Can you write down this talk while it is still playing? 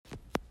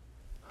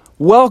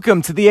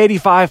Welcome to the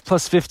 85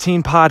 plus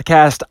 15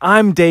 podcast.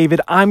 I'm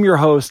David, I'm your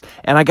host,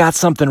 and I got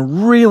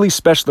something really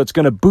special that's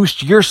going to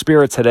boost your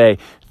spirit today.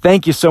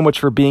 Thank you so much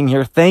for being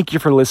here. Thank you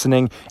for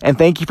listening, and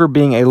thank you for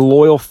being a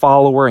loyal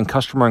follower and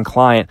customer and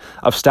client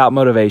of Stout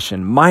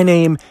Motivation. My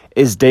name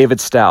is David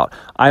Stout.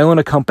 I own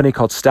a company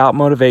called Stout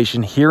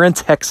Motivation here in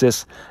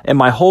Texas, and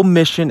my whole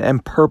mission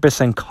and purpose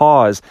and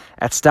cause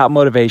at Stout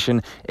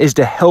Motivation is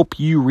to help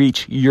you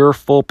reach your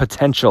full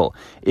potential.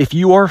 If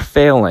you are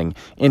failing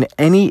in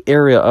any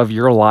area of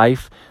your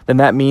life, then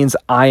that means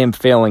I am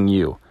failing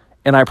you.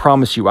 And I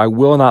promise you, I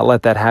will not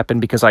let that happen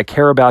because I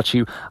care about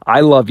you,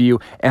 I love you,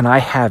 and I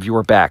have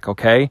your back,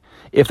 okay?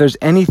 If there's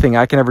anything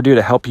I can ever do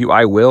to help you,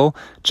 I will.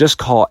 Just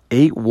call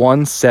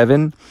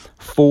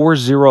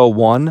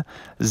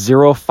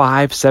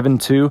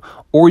 817-401-0572,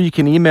 or you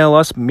can email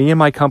us, me and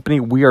my company.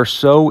 We are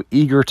so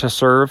eager to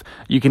serve.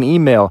 You can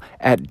email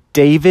at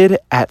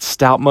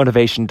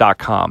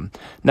david@stoutmotivation.com.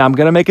 Now, I'm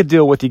going to make a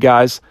deal with you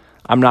guys.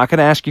 I'm not going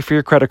to ask you for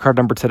your credit card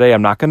number today.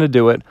 I'm not going to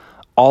do it.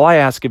 All I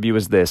ask of you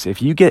is this: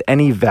 if you get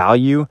any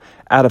value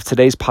out of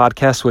today's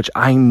podcast, which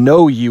I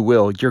know you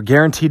will, you're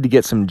guaranteed to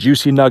get some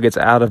juicy nuggets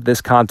out of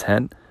this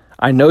content.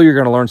 I know you're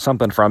going to learn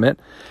something from it.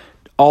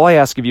 All I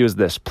ask of you is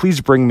this: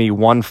 please bring me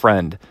one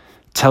friend.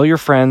 Tell your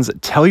friends,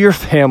 tell your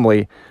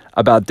family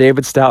about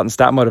David Stout and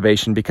Stout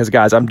Motivation, because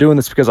guys, I'm doing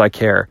this because I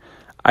care.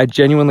 I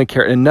genuinely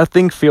care, and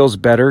nothing feels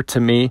better to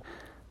me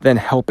than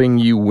helping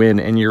you win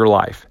in your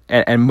life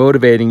and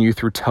motivating you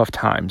through tough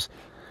times.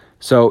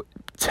 So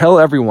tell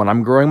everyone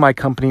I'm growing my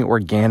company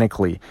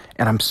organically,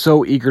 and I'm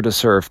so eager to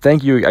serve.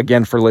 Thank you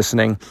again for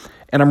listening.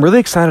 And I'm really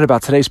excited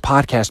about today's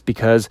podcast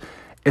because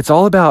it's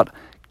all about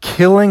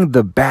killing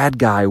the bad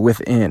guy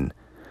within,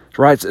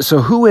 right? So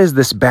who is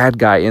this bad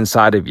guy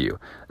inside of you?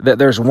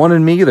 There's one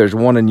in me, there's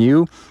one in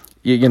you.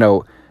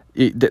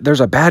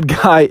 There's a bad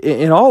guy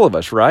in all of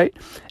us, right?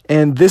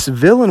 And this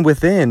villain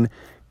within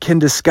can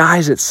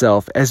disguise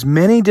itself as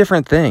many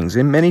different things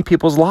in many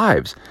people's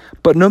lives.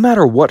 But no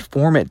matter what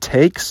form it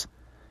takes,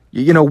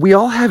 we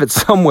all have it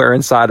somewhere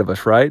inside of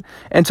us, right?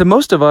 And to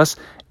most of us,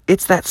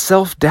 it's that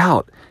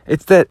self-doubt.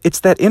 It's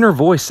that inner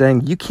voice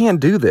saying, you can't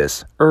do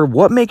this, or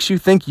what makes you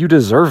think you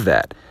deserve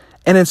that?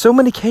 And in so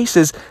many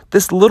cases,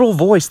 this little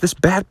voice, this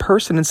bad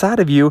person inside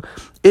of you,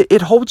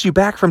 it holds you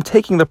back from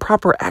taking the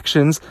proper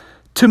actions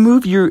to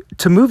move you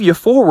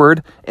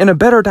forward in a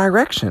better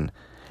direction.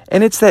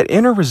 And it's that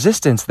inner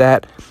resistance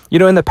that,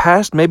 in the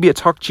past, maybe it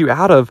talked you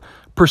out of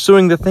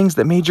pursuing the things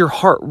that made your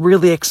heart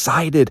really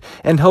excited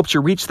and helped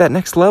you reach that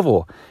next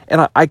level.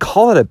 And I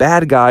call it a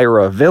bad guy or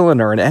a villain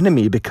or an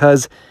enemy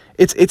because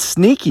it's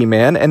sneaky,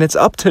 man, and it's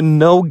up to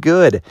no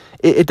good.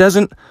 It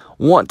doesn't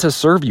want to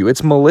serve you.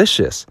 It's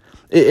malicious.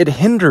 It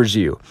hinders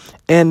you.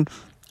 And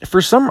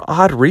for some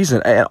odd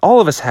reason, and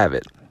all of us have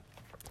it,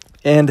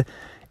 and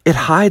it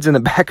hides in the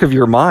back of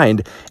your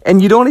mind,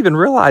 and you don't even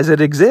realize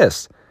it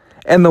exists.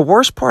 And the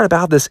worst part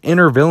about this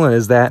inner villain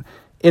is that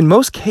in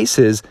most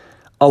cases,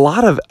 a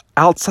lot of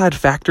outside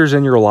factors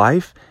in your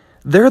life,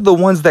 they're the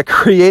ones that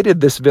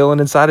created this villain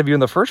inside of you in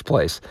the first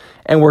place.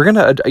 And we're going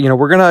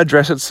to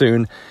address it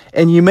soon.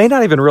 And you may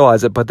not even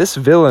realize it, but this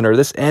villain or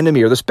this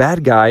enemy or this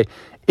bad guy,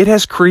 it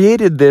has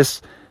created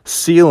this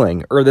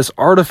ceiling or this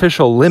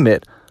artificial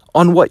limit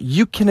on what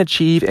you can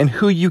achieve and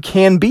who you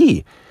can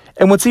be.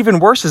 And what's even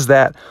worse is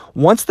that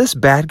once this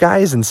bad guy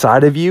is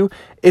inside of you,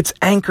 it's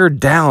anchored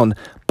down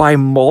by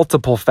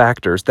multiple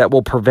factors that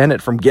will prevent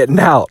it from getting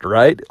out,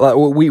 right?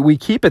 We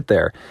keep it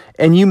there.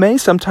 And you may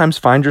sometimes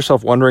find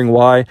yourself wondering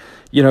why,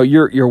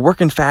 you're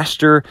working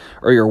faster,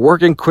 or you're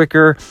working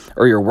quicker,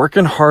 or you're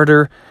working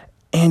harder,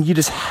 and you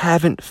just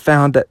haven't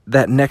found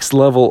that next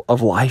level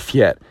of life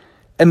yet.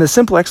 And the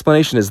simple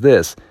explanation is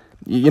this: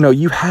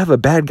 you have a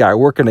bad guy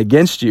working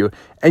against you,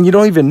 and you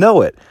don't even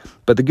know it.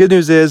 But the good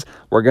news is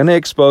we're going to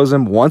expose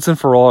him once and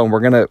for all, and we're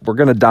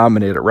going to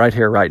dominate it right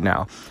here, right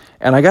now.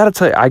 And I got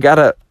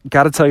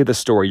to tell you this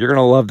story. You're going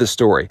to love this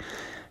story.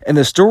 And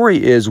the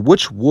story is,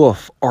 which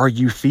wolf are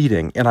you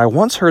feeding? And I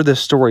once heard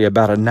this story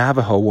about a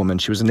Navajo woman.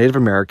 She was a Native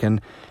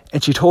American,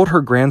 and she told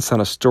her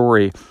grandson a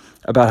story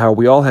about how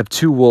we all have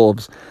two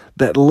wolves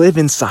that live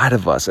inside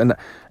of us. And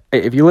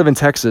if you live in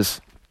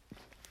Texas,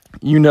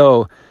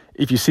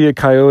 if you see a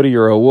coyote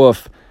or a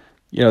wolf,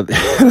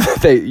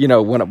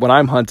 when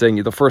I'm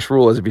hunting, the first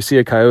rule is if you see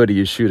a coyote,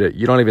 you shoot it.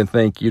 You don't even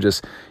think, you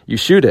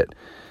shoot it.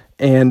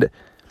 And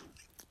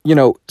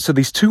so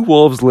these two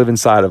wolves live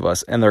inside of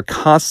us, and they're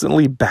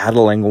constantly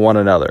battling one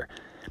another.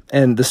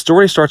 And the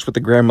story starts with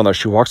the grandmother.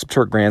 She walks up to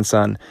her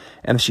grandson,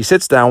 and she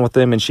sits down with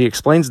him, and she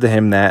explains to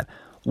him that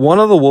one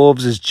of the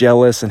wolves is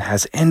jealous and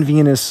has envy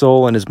in his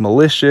soul and is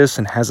malicious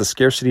and has a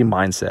scarcity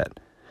mindset.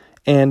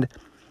 And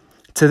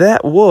to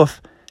that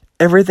wolf,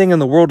 everything in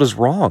the world is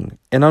wrong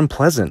and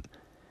unpleasant.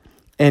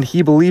 And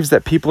he believes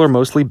that people are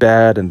mostly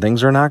bad and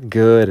things are not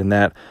good and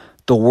that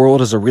the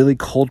world is a really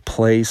cold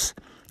place.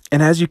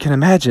 And as you can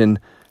imagine,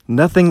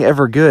 nothing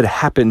ever good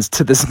happens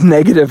to this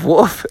negative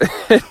wolf.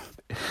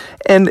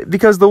 And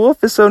because the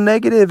wolf is so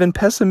negative and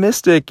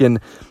pessimistic and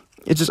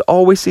it just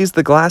always sees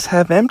the glass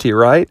half empty,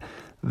 right?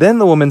 Then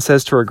the woman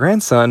says to her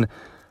grandson,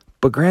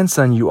 But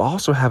grandson, you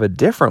also have a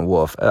different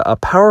wolf, a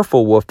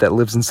powerful wolf that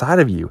lives inside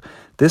of you.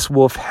 This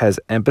wolf has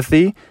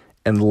empathy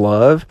and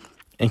love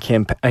and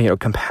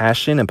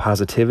compassion and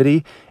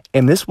positivity.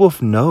 And this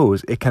wolf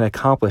knows it can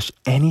accomplish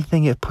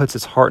anything it puts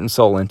its heart and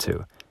soul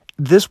into.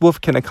 This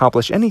wolf can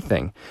accomplish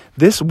anything.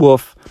 This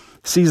wolf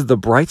sees the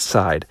bright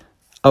side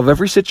of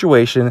every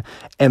situation,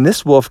 and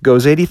this wolf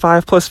goes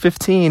 85 plus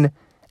 15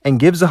 and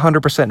gives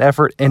 100%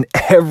 effort in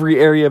every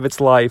area of its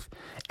life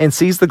and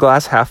sees the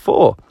glass half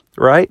full,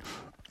 right?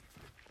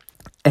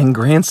 And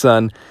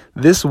grandson,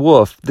 this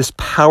wolf, this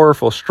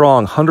powerful,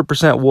 strong,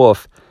 100%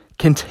 wolf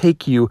can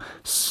take you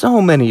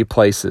so many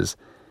places.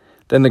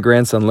 Then the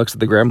grandson looks at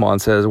the grandma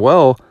and says,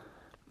 well,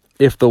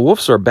 if the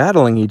wolves are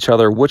battling each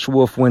other, which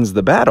wolf wins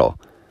the battle?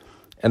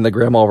 And the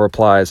grandma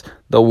replies,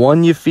 the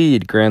one you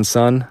feed,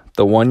 grandson,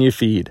 the one you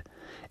feed.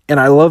 And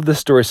I love this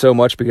story so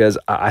much because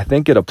I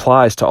think it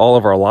applies to all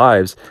of our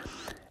lives.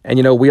 And,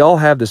 we all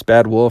have this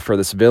bad wolf or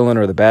this villain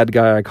or the bad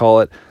guy, I call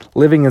it,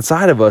 living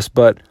inside of us.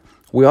 But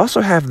we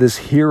also have this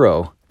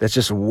hero that's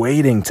just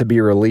waiting to be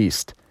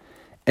released.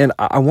 And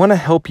I want to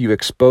help you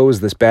expose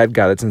this bad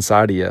guy that's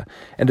inside of you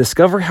and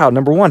discover how,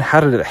 number one, how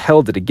did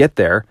it get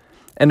there?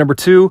 And number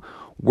two,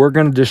 we're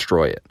going to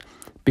destroy it.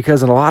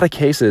 Because in a lot of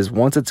cases,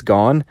 once it's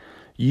gone,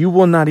 you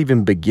will not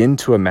even begin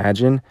to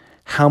imagine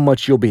how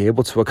much you'll be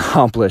able to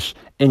accomplish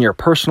in your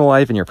personal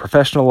life, in your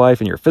professional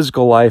life, in your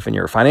physical life, in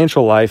your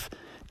financial life,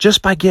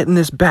 just by getting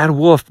this bad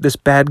wolf, this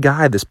bad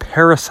guy, this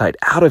parasite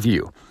out of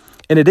you.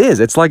 And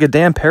it's like a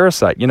damn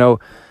parasite.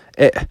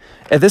 At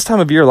this time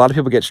of year, a lot of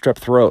people get strep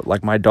throat.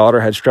 Like my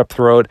daughter had strep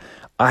throat.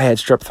 I had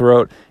strep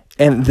throat.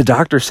 And the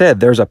doctor said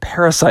there's a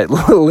parasite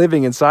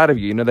living inside of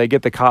you. They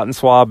get the cotton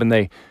swab and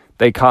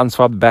they cotton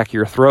swab the back of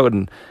your throat.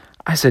 And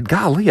I said,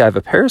 golly, I have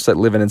a parasite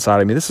living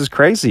inside of me. This is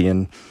crazy.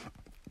 And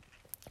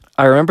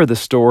I remember the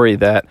story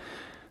that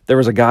there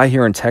was a guy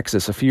here in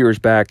Texas a few years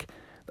back.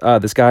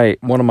 This guy,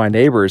 one of my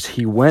neighbors,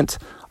 he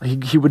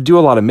would do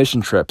a lot of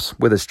mission trips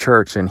with his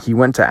church. And he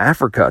went to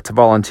Africa to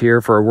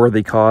volunteer for a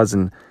worthy cause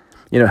and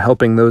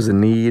helping those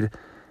in need.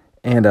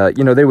 And,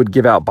 they would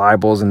give out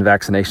Bibles and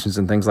vaccinations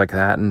and things like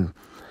that. And,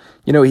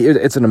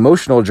 it's an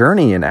emotional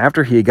journey. And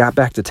after he got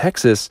back to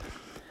Texas,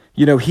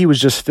 he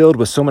was just filled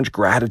with so much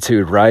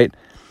gratitude, right?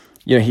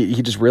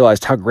 He just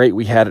realized how great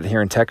we had it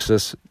here in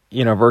Texas,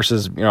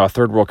 versus, a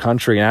third world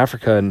country in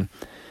Africa. And,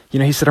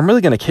 he said, I'm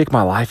really going to kick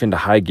my life into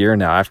high gear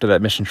now after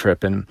that mission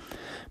trip.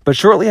 But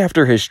shortly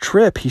after his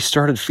trip, he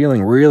started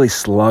feeling really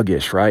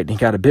sluggish, right? And he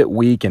got a bit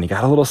weak and he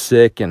got a little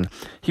sick, and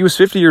he was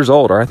 50 years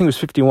old, or I think he was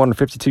 51 or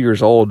 52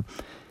 years old.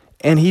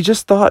 And he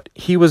just thought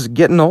he was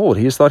getting old.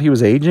 He just thought he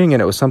was aging,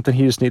 and it was something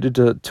he just needed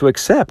to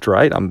accept,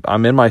 right?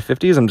 I'm in my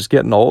 50s. I'm just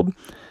getting old.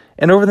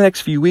 And over the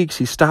next few weeks,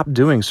 he stopped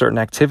doing certain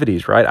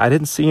activities, right? I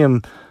didn't see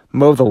him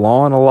mow the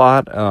lawn a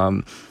lot.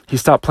 He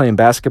stopped playing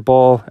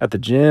basketball at the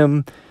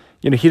gym.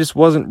 He just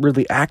wasn't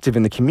really active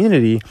in the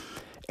community.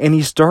 And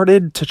he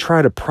started to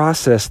try to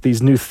process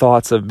these new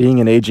thoughts of being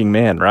an aging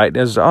man, right?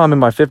 I'm in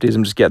my 50s,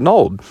 I'm just getting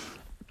old.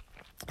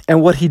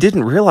 And what he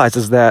didn't realize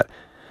is that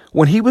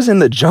when he was in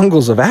the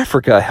jungles of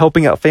Africa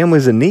helping out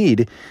families in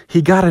need,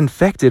 he got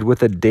infected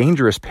with a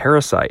dangerous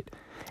parasite.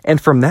 And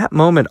from that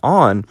moment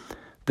on,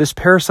 this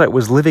parasite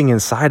was living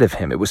inside of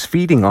him. It was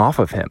feeding off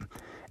of him.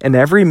 And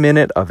every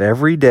minute of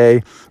every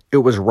day, it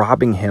was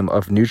robbing him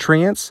of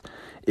nutrients.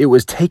 It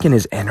was taking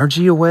his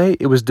energy away.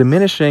 It was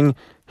diminishing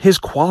his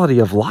quality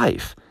of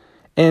life.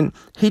 And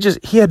he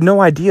had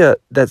no idea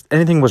that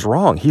anything was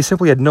wrong. He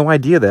simply had no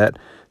idea that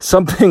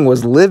something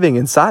was living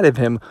inside of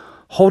him,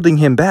 holding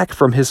him back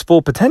from his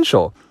full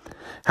potential.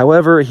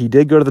 However, he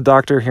did go to the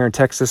doctor here in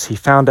Texas. He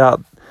found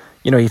out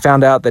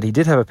that he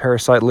did have a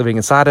parasite living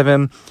inside of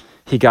him.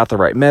 He got the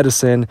right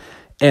medicine,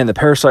 and the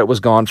parasite was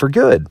gone for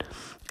good.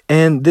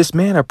 And this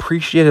man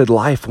appreciated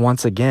life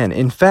once again.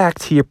 In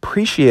fact, he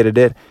appreciated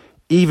it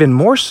even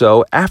more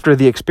so after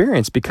the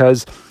experience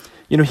because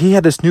he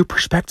had this new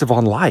perspective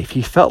on life.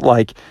 He felt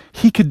like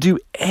he could do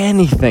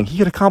anything. He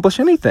could accomplish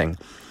anything.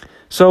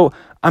 So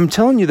I'm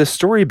telling you this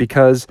story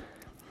because,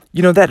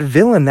 that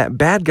villain, that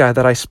bad guy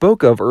that I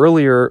spoke of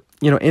earlier,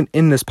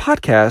 in this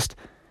podcast,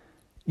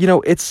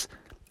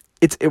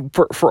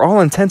 for all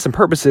intents and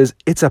purposes,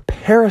 it's a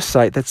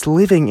parasite that's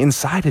living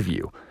inside of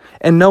you.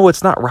 And no,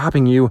 it's not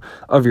robbing you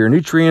of your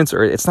nutrients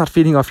or it's not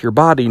feeding off your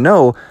body.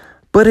 No,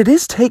 but it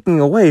is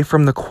taking away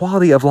from the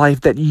quality of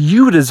life that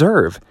you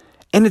deserve.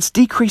 And it's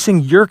decreasing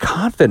your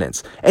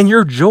confidence and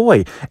your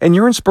joy and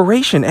your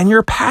inspiration and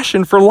your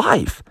passion for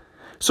life.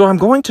 So I'm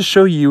going to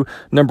show you,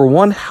 number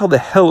one, how the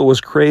hell it was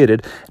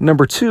created.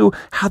 Number two,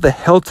 how the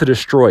hell to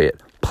destroy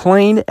it.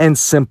 Plain and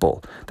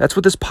simple. That's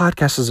what this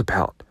podcast is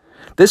about.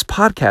 This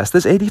podcast,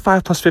 this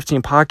 85 plus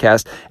 15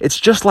 podcast, it's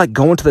just like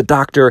going to the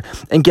doctor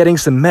and getting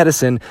some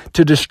medicine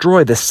to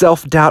destroy the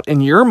self-doubt in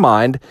your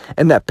mind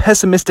and that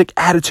pessimistic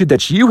attitude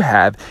that you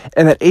have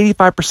and that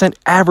 85%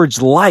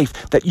 average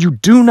life that you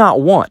do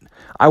not want.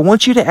 I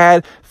want you to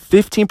add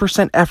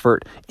 15%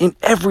 effort in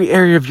every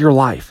area of your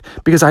life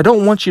because I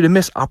don't want you to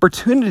miss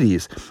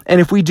opportunities.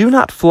 And if we do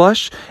not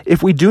flush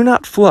this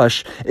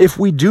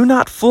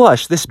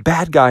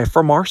bad guy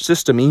from our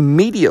system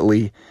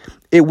immediately,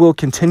 it will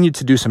continue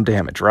to do some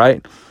damage,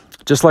 right?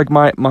 Just like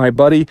my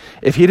buddy,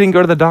 if he didn't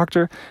go to the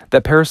doctor,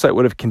 that parasite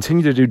would have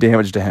continued to do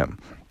damage to him.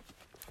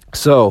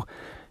 So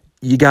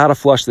you got to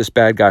flush this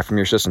bad guy from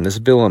your system, this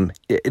villain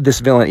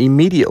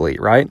immediately,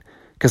 right?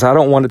 Because I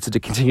don't want it to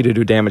continue to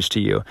do damage to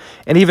you.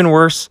 And even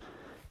worse,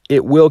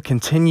 it will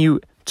continue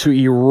to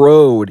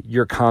erode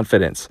your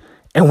confidence.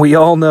 And we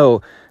all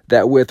know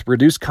that with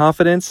reduced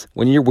confidence,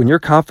 when your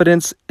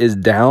confidence is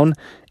down,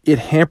 it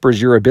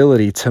hampers your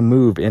ability to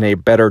move in a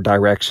better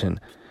direction.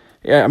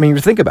 I mean,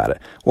 think about it.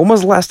 When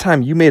was the last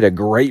time you made a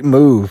great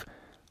move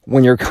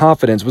when your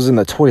confidence was in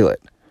the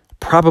toilet?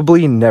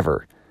 Probably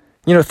never.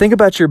 Think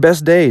about your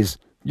best days,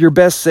 your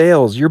best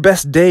sales, your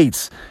best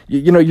dates,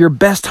 your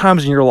best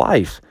times in your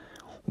life.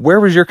 Where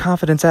was your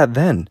confidence at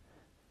then?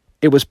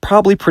 It was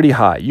probably pretty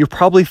high. You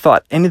probably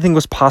thought anything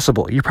was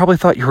possible. You probably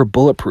thought you were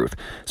bulletproof.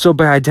 So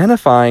by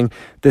identifying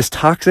this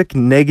toxic,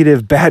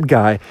 negative, bad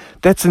guy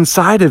that's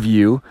inside of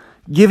you,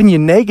 giving you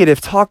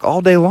negative talk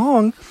all day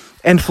long,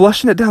 and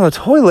flushing it down the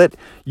toilet,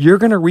 you're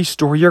going to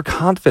restore your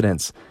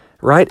confidence,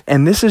 right?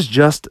 And this is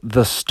just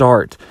the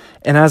start.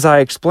 And as I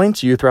explained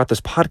to you throughout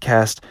this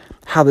podcast,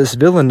 how this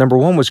villain, number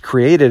one, was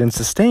created and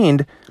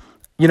sustained,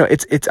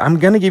 I'm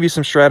going to give you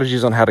some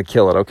strategies on how to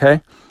kill it,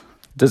 okay?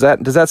 Does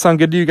that sound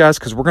good to you guys?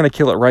 Because we're going to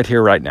kill it right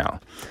here, right now.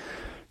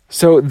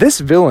 So this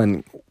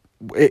villain,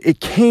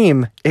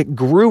 it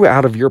grew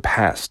out of your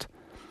past.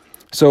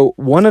 So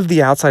one of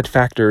the outside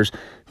factors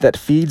that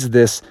feeds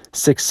this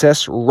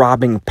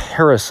success-robbing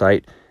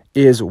parasite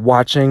is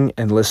watching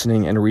and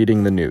listening and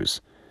reading the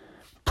news.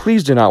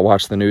 Please do not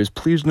watch the news.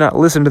 Please do not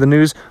listen to the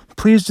news.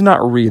 Please do not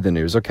read the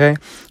news, okay?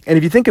 And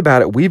if you think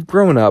about it, we've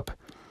grown up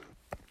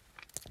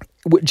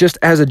just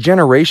as a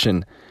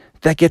generation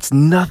that gets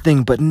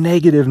nothing but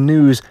negative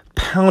news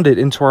pounded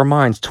into our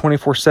minds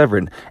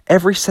 24/7.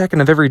 Every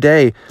second of every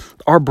day,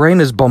 our brain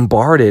is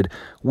bombarded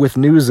with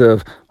news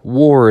of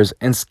wars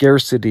and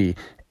scarcity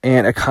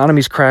and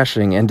economies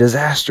crashing and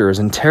disasters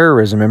and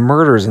terrorism and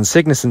murders and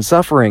sickness and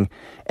suffering.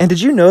 And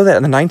did you know that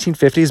in the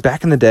 1950s,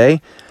 back in the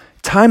day,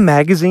 Time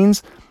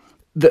magazines,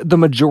 the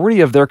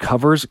majority of their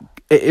covers,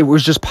 it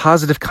was just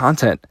positive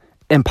content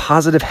and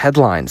positive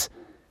headlines.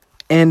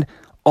 And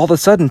all of a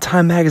sudden,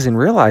 Time magazine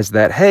realized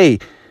that, hey,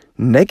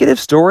 negative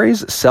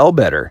stories sell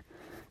better.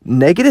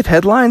 Negative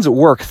headlines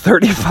work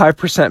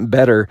 35%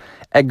 better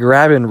at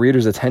grabbing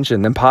readers'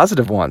 attention than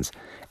positive ones.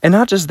 And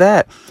not just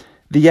that,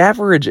 the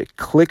average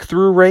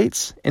click-through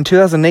rates in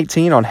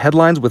 2018 on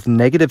headlines with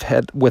negative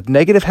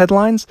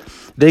headlines,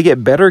 they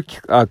get better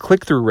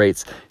click-through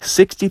rates,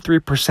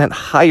 63%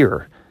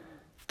 higher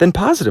than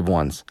positive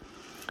ones.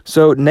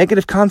 So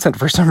negative content,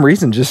 for some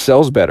reason, just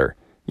sells better.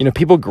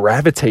 People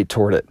gravitate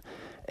toward it.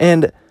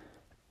 And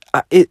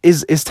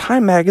is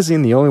Time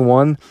Magazine the only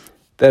one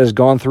that has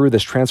gone through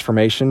this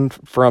transformation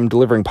from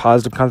delivering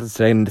positive content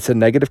today to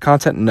negative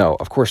content? No,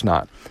 of course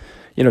not.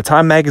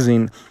 Time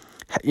Magazine,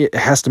 it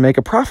has to make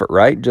a profit,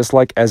 right? Just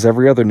like as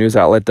every other news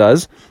outlet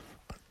does.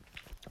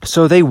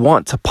 So they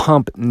want to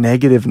pump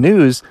negative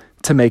news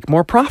to make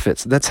more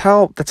profits. That's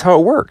how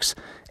it works.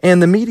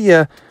 And the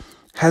media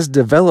has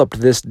developed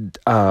this,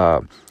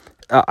 I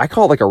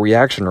call it like a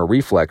reaction or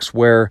reflex,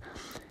 where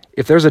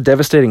if there's a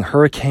devastating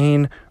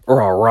hurricane or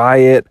a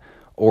riot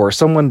or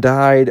someone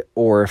died,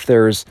 or if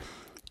there's,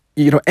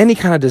 any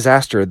kind of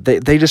disaster,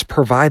 they just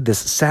provide this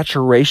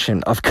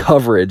saturation of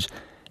coverage,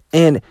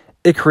 and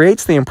it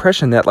creates the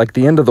impression that like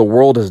the end of the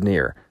world is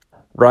near,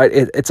 right?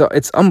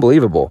 It's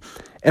unbelievable.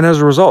 And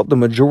as a result, the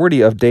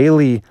majority of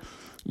daily,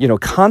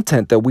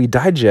 content that we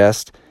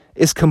digest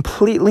is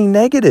completely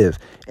negative.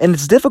 And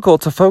it's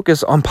difficult to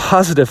focus on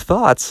positive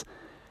thoughts,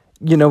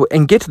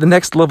 and get to the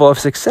next level of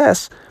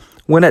success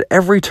when at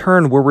every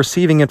turn we're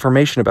receiving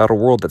information about a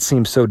world that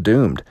seems so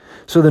doomed.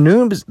 So the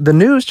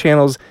news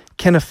channels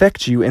can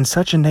affect you in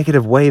such a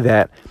negative way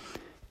that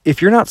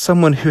if you're not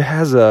someone who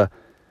has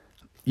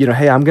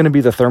hey, I'm going to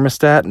be the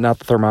thermostat, not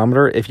the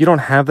thermometer. If you don't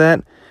have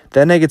that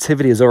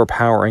negativity is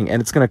overpowering,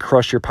 and it's going to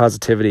crush your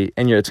positivity,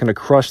 and it's going to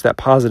crush that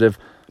positive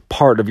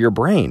part of your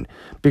brain.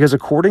 Because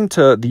according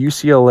to the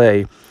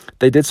UCLA,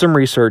 they did some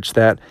research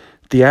that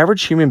the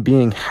average human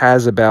being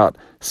has about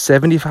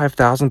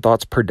 75,000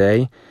 thoughts per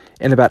day,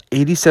 and about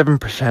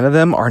 87% of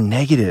them are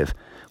negative,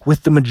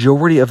 with the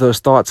majority of those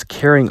thoughts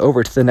carrying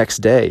over to the next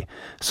day.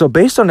 So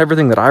based on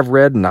everything that I've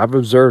read and I've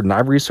observed and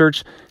I've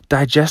researched,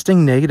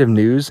 digesting negative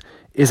news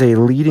is a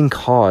leading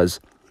cause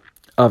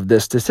of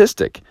this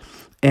statistic.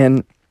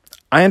 And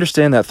I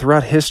understand that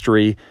throughout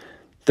history,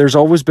 there's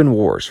always been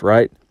wars,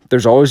 right?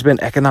 There's always been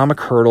economic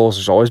hurdles.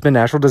 There's always been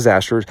natural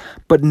disasters,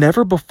 but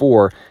never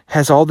before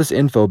has all this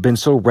info been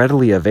so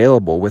readily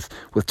available with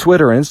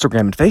Twitter and Instagram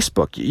and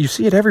Facebook. You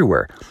see it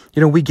everywhere.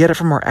 We get it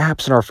from our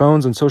apps and our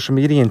phones and social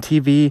media and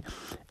TV,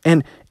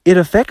 and it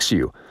affects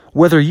you.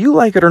 Whether you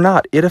like it or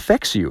not, it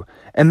affects you.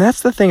 And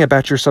that's the thing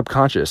about your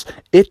subconscious.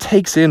 It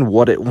takes in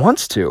what it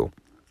wants to.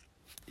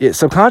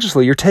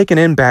 subconsciously, you're taking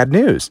in bad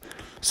news.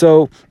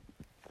 So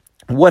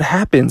what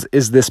happens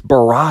is this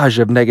barrage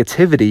of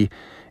negativity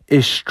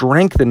is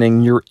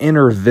strengthening your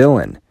inner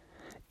villain.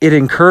 It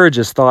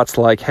encourages thoughts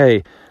like,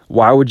 hey,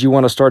 why would you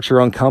want to start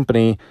your own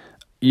company,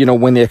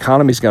 when the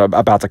economy's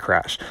about to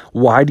crash?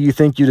 Why do you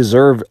think you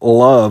deserve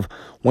love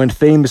when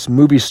famous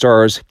movie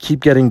stars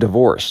keep getting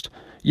divorced?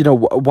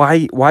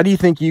 Why do you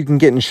think you can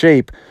get in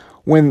shape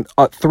when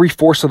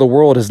 3/4 of the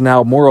world is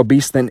now more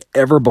obese than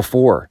ever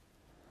before?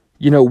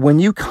 When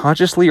you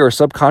consciously or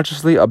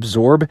subconsciously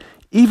absorb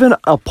even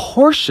a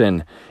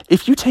portion,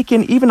 if you take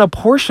in even a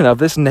portion of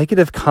this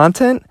negative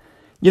content,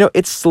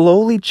 it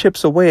slowly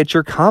chips away at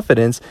your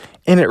confidence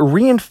and it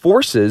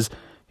reinforces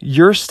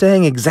you're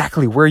staying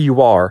exactly where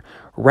you are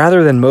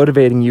rather than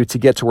motivating you to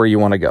get to where you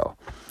want to go.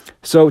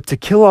 So to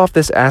kill off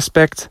this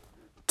aspect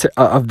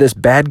of this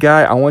bad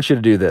guy, I want you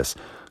to do this.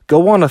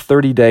 Go on a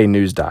 30-day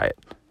news diet.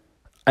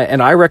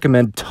 And I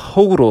recommend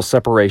total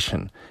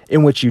separation,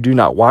 in which you do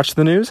not watch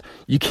the news.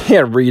 You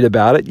can't read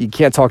about it. You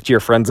can't talk to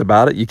your friends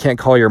about it. You can't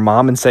call your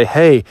mom and say,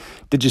 hey,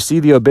 did you see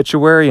the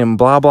obituary and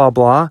blah, blah,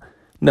 blah?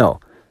 No,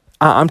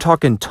 I'm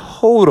talking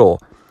total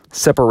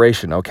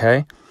separation,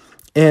 okay?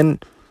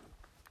 And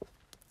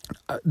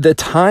the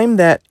time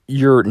that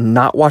you're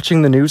not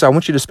watching the news, I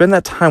want you to spend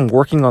that time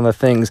working on the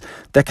things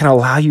that can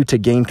allow you to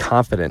gain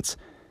confidence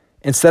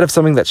instead of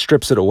something that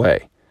strips it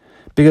away.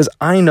 Because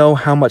I know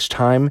how much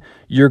time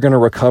you're going to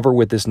recover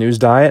with this news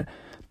diet,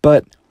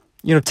 but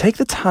take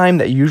the time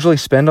that you usually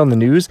spend on the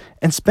news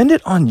and spend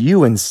it on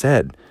you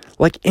instead.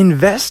 Like,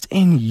 invest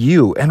in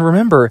you. And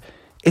remember,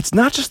 it's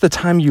not just the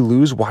time you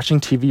lose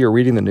watching TV or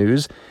reading the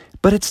news,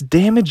 but it's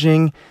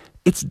damaging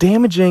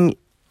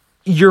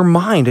your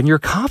mind and your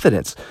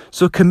confidence.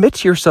 So commit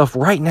to yourself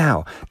right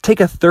now. Take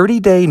a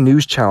 30-day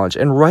news challenge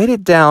and write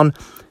it down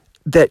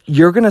that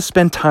you're going to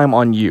spend time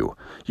on you.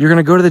 You're going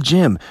to go to the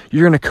gym.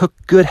 You're going to cook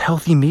good,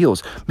 healthy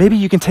meals. Maybe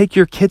you can take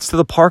your kids to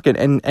the park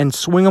and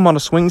swing them on a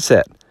swing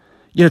set.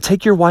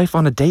 Take your wife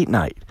on a date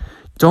night.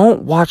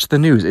 Don't watch the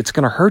news. It's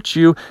going to hurt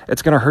you.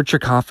 It's going to hurt your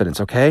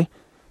confidence, okay?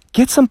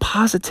 Get some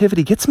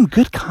positivity. Get some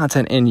good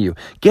content in you.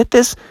 Get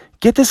this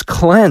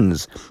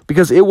cleanse,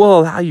 because it will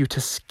allow you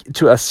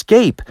to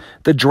escape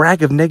the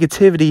drag of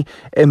negativity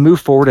and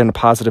move forward in a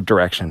positive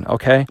direction,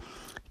 okay?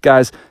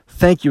 Guys,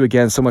 thank you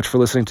again so much for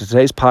listening to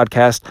today's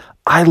podcast.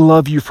 I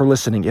love you for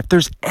listening. If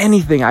there's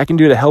anything I can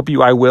do to help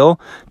you, I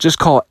will. Just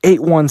call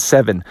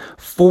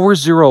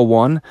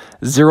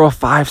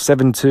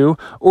 817-401-0572,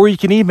 or you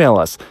can email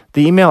us.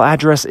 The email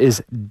address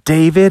is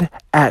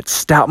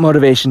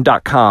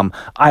david@stoutmotivation.com.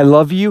 I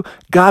love you.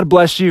 God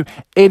bless you.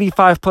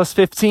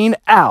 85+15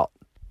 out.